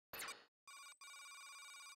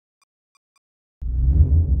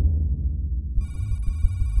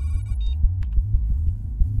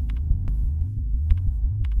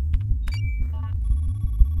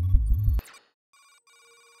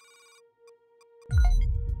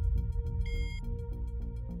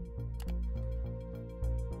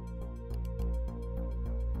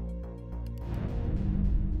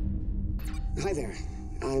Hi there.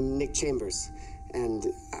 I'm Nick Chambers, and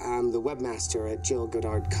I'm the webmaster at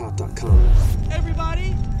JillGoddardCop.com.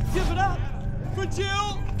 Everybody, give it up for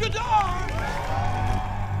Jill Goddard!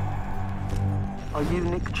 Are you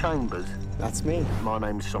Nick Chambers? That's me. My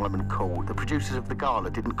name's Simon Chord. The producers of the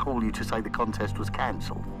gala didn't call you to say the contest was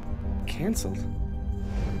cancelled. Cancelled?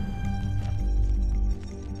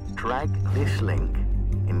 Drag this link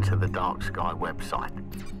into the Dark Sky website.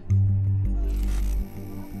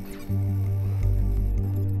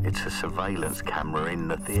 It's a surveillance camera in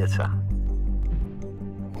the theatre.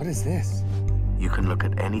 What is this? You can look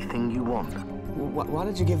at anything you want. Why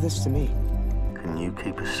did you give this to me? Can you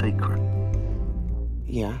keep a secret?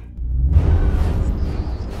 Yeah.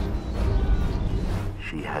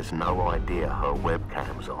 She has no idea her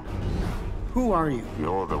webcam's on. Who are you?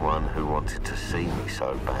 You're the one who wanted to see me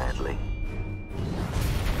so badly.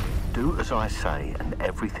 Do as I say and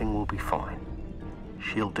everything will be fine.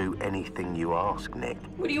 She'll do anything you ask, Nick.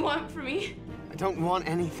 What do you want from me? I don't want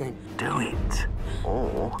anything. Do it,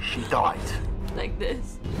 or she dies. Like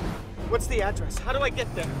this? What's the address? How do I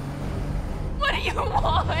get there? What do you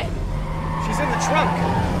want? She's in the trunk.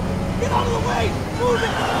 Get out of the way! Move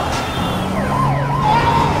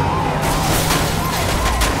it!